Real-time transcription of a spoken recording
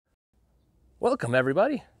Welcome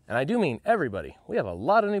everybody, and I do mean everybody. We have a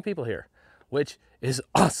lot of new people here, which is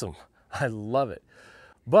awesome. I love it.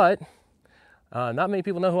 But not many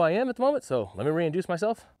people know who I am at the moment, so let me reintroduce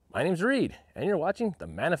myself. My name's Reed, and you're watching The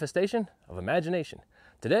Manifestation of Imagination.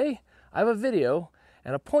 Today, I have a video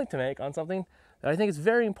and a point to make on something that I think is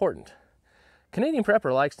very important. Canadian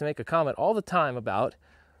Prepper likes to make a comment all the time about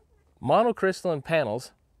monocrystalline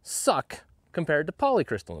panels suck compared to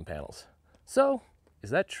polycrystalline panels. So,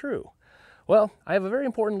 is that true? Well, I have a very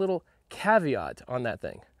important little caveat on that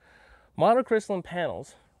thing. Monocrystalline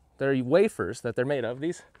panels, they're wafers that they're made of,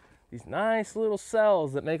 these nice little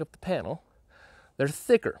cells that make up the panel, they're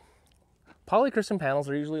thicker. Polycrystalline panels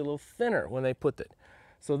are usually a little thinner when they put it.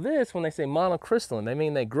 So this, when they say monocrystalline, they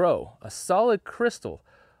mean they grow a solid crystal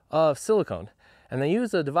of silicone, and they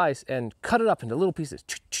use a device and cut it up into little pieces,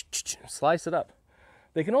 slice it up.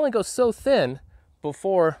 They can only go so thin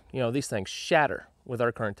before, these things shatter with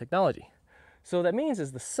our current technology. So that means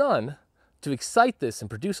is the sun, to excite this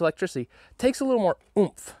and produce electricity, takes a little more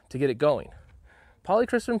oomph to get it going.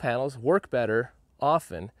 Polycrystalline panels work better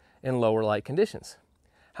often in lower light conditions.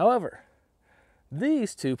 However,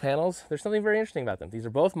 these two panels, there's something very interesting about them. These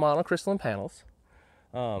are both monocrystalline panels.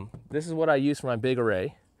 This is what I use for my big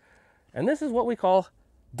array. And this is what we call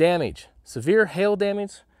damage, severe hail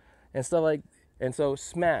damage and stuff like, and so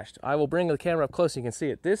smashed. I will bring the camera up close so you can see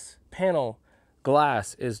it. This panel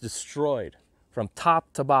glass is destroyed from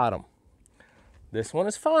top to bottom. This one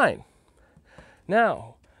is fine.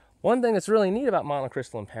 Now, one thing that's really neat about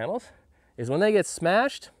monocrystalline panels is when they get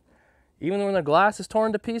smashed, even when their glass is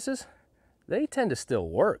torn to pieces, they tend to still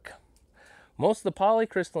work. Most of the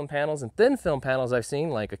polycrystalline panels and thin film panels I've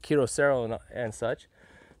seen, like a Kyocera and such,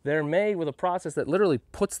 they're made with a process that literally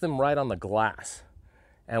puts them right on the glass.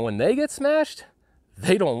 And when they get smashed,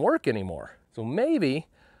 they don't work anymore. So maybe,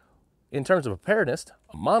 in terms of preparedness,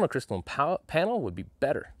 a monocrystalline panel would be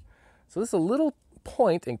better. So this is a little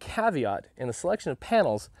point and caveat in the selection of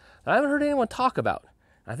panels that I haven't heard anyone talk about.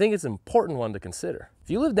 I think it's an important one to consider. If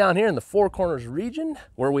you live down here in the Four Corners region,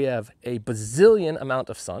 where we have a bazillion amount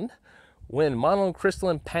of sun, when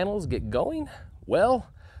monocrystalline panels get going,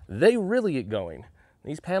 well, they really get going.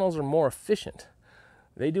 These panels are more efficient.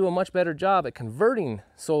 They do a much better job at converting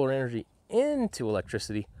solar energy into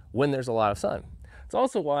electricity when there's a lot of sun. It's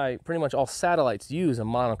also why pretty much all satellites use a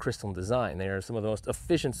monocrystalline design. They are some of the most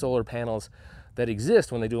efficient solar panels that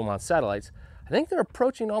exist when they do them on satellites. I think they're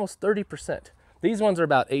approaching almost 30%. These ones are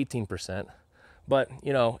about 18%. But,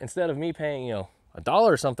 instead of me paying, $1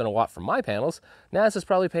 or something a watt for my panels, NASA's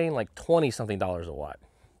probably paying like 20 something dollars a watt.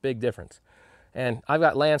 Big difference. And I've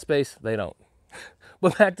got land space, they don't.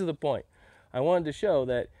 But back to the point. I wanted to show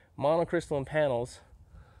that monocrystalline panels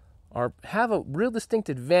have a real distinct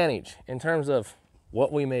advantage in terms of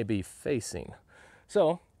what we may be facing.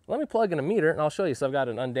 So let me plug in a meter and I'll show you. So I've got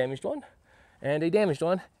an undamaged one and a damaged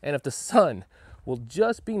one. And if the sun will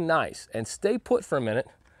just be nice and stay put for a minute,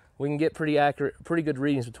 we can get pretty accurate, pretty good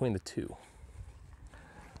readings between the two.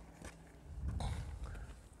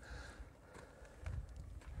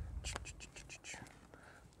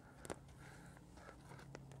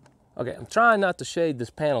 Okay, I'm trying not to shade this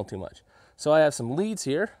panel too much. So I have some leads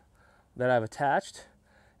here that I've attached,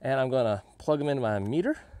 and I'm gonna plug them into my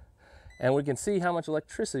meter, and we can see how much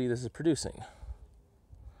electricity this is producing.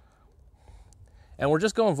 And we're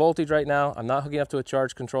just going voltage right now. I'm not hooking up to a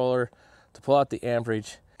charge controller to pull out the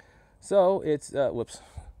amperage. So it's,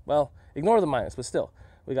 well, ignore the minus, but still,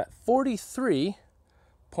 we got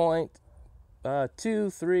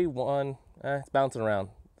 43.231, it's bouncing around.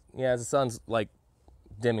 Yeah, the sun's like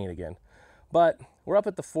dimming again. But we're up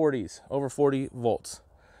at the 40s, over 40 volts.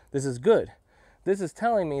 This is good. This is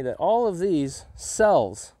telling me that all of these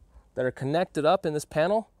cells that are connected up in this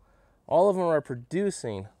panel, all of them are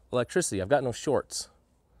producing electricity. I've got no shorts.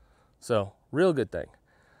 So, real good thing.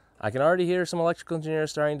 I can already hear some electrical engineers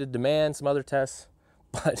starting to demand some other tests,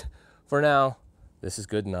 but for now, this is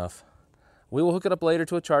good enough. We will hook it up later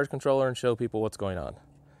to a charge controller and show people what's going on.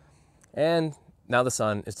 And now the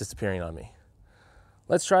sun is disappearing on me.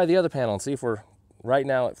 Let's try the other panel and see if we're right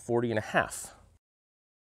now at 40.5.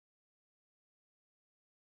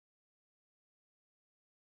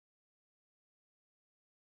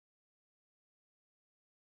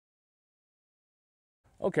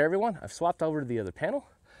 Okay, everyone, I've swapped over to the other panel,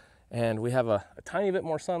 and we have a tiny bit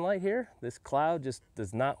more sunlight here. This cloud just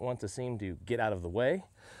does not want to seem to get out of the way,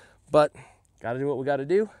 but got to do what we got to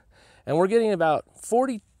do. And we're getting about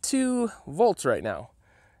 42 volts right now.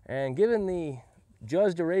 And given the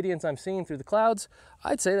judged irradiance I'm seeing through the clouds,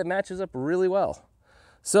 I'd say that matches up really well.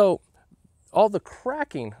 So all the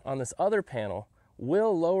cracking on this other panel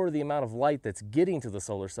will lower the amount of light that's getting to the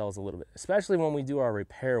solar cells a little bit, especially when we do our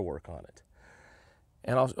repair work on it.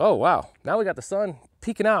 And oh wow, now we got the sun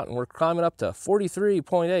peeking out and we're climbing up to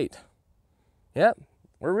 43.8. Yep,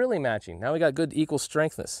 we're really matching. Now we got good equal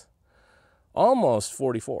strengthness. Almost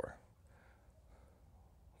 44.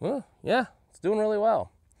 Well, yeah, it's doing really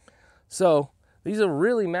well. So these are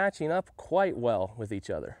really matching up quite well with each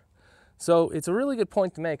other. So it's a really good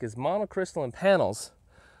point to make is monocrystalline panels,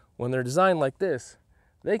 when they're designed like this,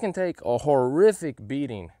 they can take a horrific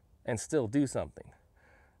beating and still do something.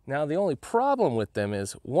 Now the only problem with them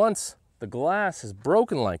is once the glass is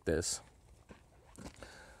broken like this,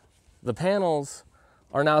 the panels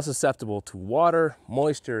are now susceptible to water,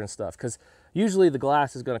 moisture, and stuff, because usually the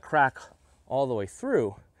glass is going to crack all the way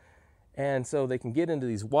through, and so they can get into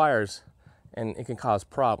these wires and it can cause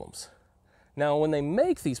problems. Now when they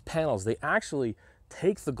make these panels, they actually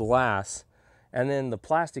take the glass and then the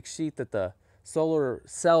plastic sheet that the solar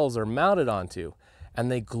cells are mounted onto, and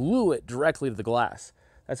they glue it directly to the glass.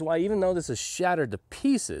 That's why even though this is shattered to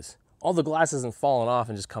pieces, all the glass isn't falling off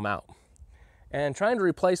and just come out. And trying to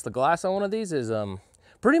replace the glass on one of these is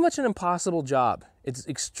pretty much an impossible job. It's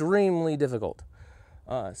extremely difficult.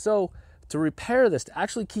 So to repair this, to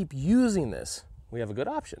actually keep using this, we have a good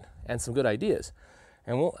option and some good ideas.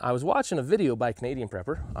 And I was watching a video by Canadian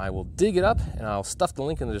Prepper. I will dig it up and I'll stuff the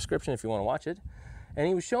link in the description if you want to watch it. And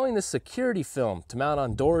he was showing this security film to mount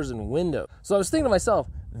on doors and windows. So I was thinking to myself,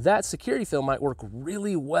 that security film might work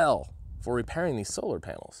really well for repairing these solar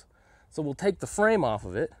panels. So we'll take the frame off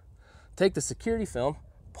of it, take the security film,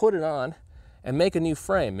 put it on, and make a new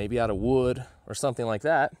frame, maybe out of wood or something like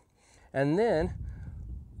that, and then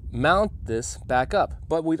mount this back up.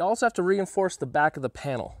 But we'd also have to reinforce the back of the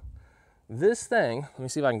panel. This thing, let me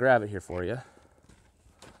see if I can grab it here for you.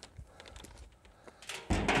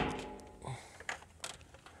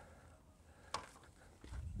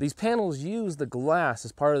 These panels use the glass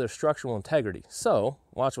as part of their structural integrity. So,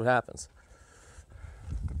 watch what happens.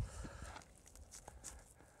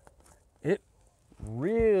 It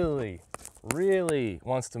really, really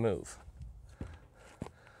wants to move.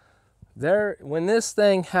 When this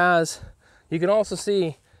thing has, you can also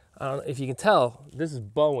see, I don't know if you can tell, this is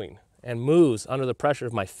bowing and moves under the pressure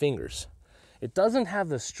of my fingers. It doesn't have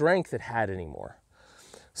the strength it had anymore.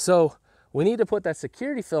 So we need to put that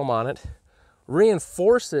security film on it,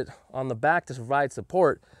 reinforce it on the back to provide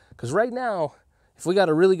support, because right now, if we got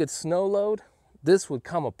a really good snow load, this would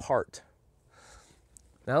come apart.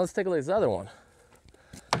 Now let's take a look at this other one.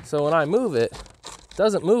 So when I move it, it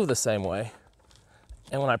doesn't move the same way.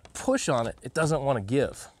 And when I push on it, it doesn't want to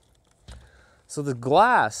give. So the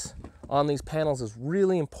glass on these panels is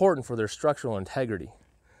really important for their structural integrity.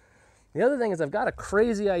 The other thing is I've got a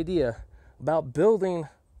crazy idea about building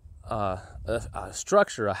a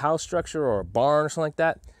structure, a house structure or a barn or something like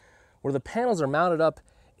that, where the panels are mounted up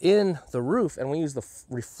in the roof and we use the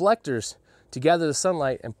reflectors to gather the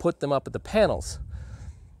sunlight and put them up at the panels.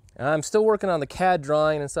 And I'm still working on the CAD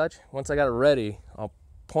drawing and such. Once I got it ready, I'll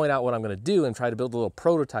point out what I'm going to do and try to build a little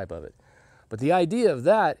prototype of it. But the idea of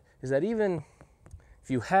that is that even if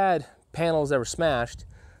you had panels that were smashed,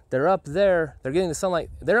 they're up there, they're getting the sunlight,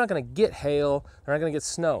 they're not going to get hail, they're not going to get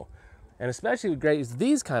snow. And especially great is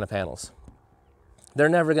these kind of panels. They're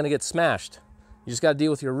never going to get smashed. You just got to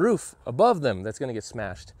deal with your roof above them that's going to get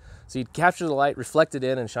smashed. So you capture the light, reflect it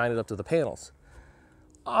in, and shine it up to the panels.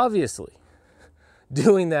 Obviously,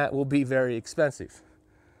 doing that will be very expensive.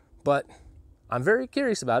 But I'm very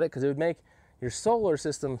curious about it because it would make your solar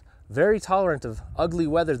system very tolerant of ugly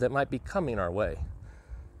weather that might be coming our way.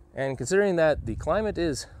 And considering that the climate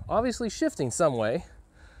is obviously shifting some way,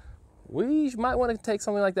 we might want to take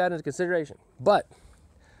something like that into consideration. But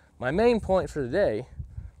my main point for today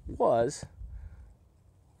was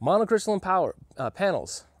monocrystalline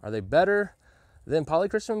panels. Are they better than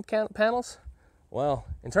polycrystalline panels? Well,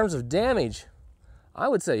 in terms of damage, I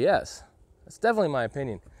would say yes. That's definitely my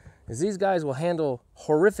opinion, is these guys will handle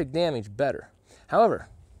horrific damage better. However,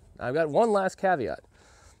 I've got one last caveat.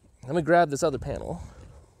 Let me grab this other panel.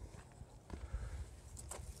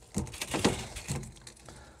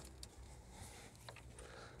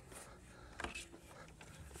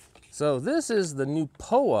 So this is the new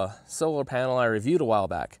POA solar panel I reviewed a while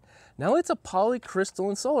back. Now it's a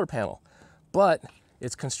polycrystalline solar panel, but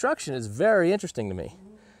its construction is very interesting to me.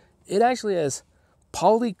 It actually has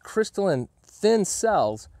polycrystalline thin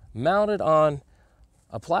cells mounted on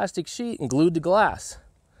a plastic sheet and glued to glass.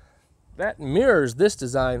 That mirrors this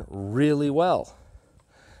design really well.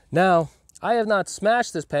 Now, I have not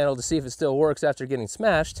smashed this panel to see if it still works after getting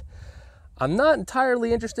smashed. I'm not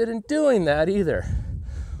entirely interested in doing that either.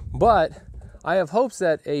 But I have hopes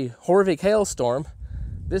that a horrific hailstorm,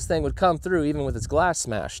 this thing would come through even with its glass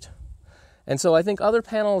smashed. And so I think other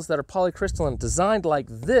panels that are polycrystalline designed like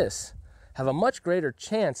this have a much greater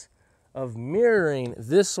chance of mirroring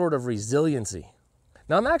this sort of resiliency.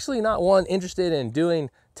 Now, I'm actually not one interested in doing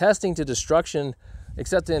testing to destruction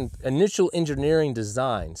except in initial engineering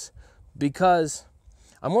designs, because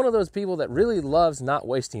I'm one of those people that really loves not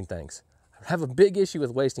wasting things. I have a big issue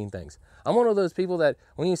with wasting things. I'm one of those people that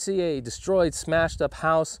when you see a destroyed, smashed up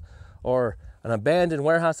house or an abandoned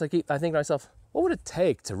warehouse, I think to myself, what would it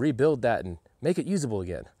take to rebuild that and make it usable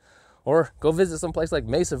again? Or go visit some place like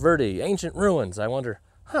Mesa Verde, ancient ruins. I wonder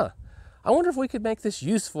if we could make this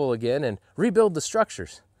useful again and rebuild the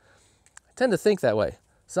structures. I tend to think that way.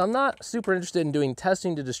 So I'm not super interested in doing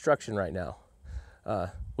testing to destruction right now.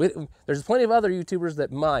 There's plenty of other YouTubers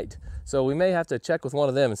that might, so we may have to check with one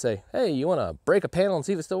of them and say, hey, you want to break a panel and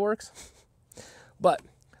see if it still works? But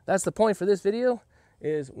that's the point for this video,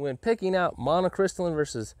 is when picking out monocrystalline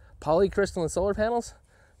versus polycrystalline solar panels,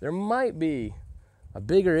 there might be a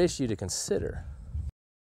bigger issue to consider.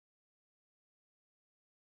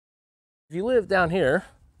 If you live down here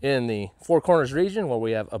in the Four Corners region where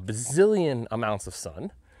we have a bazillion amounts of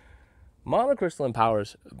sun, monocrystalline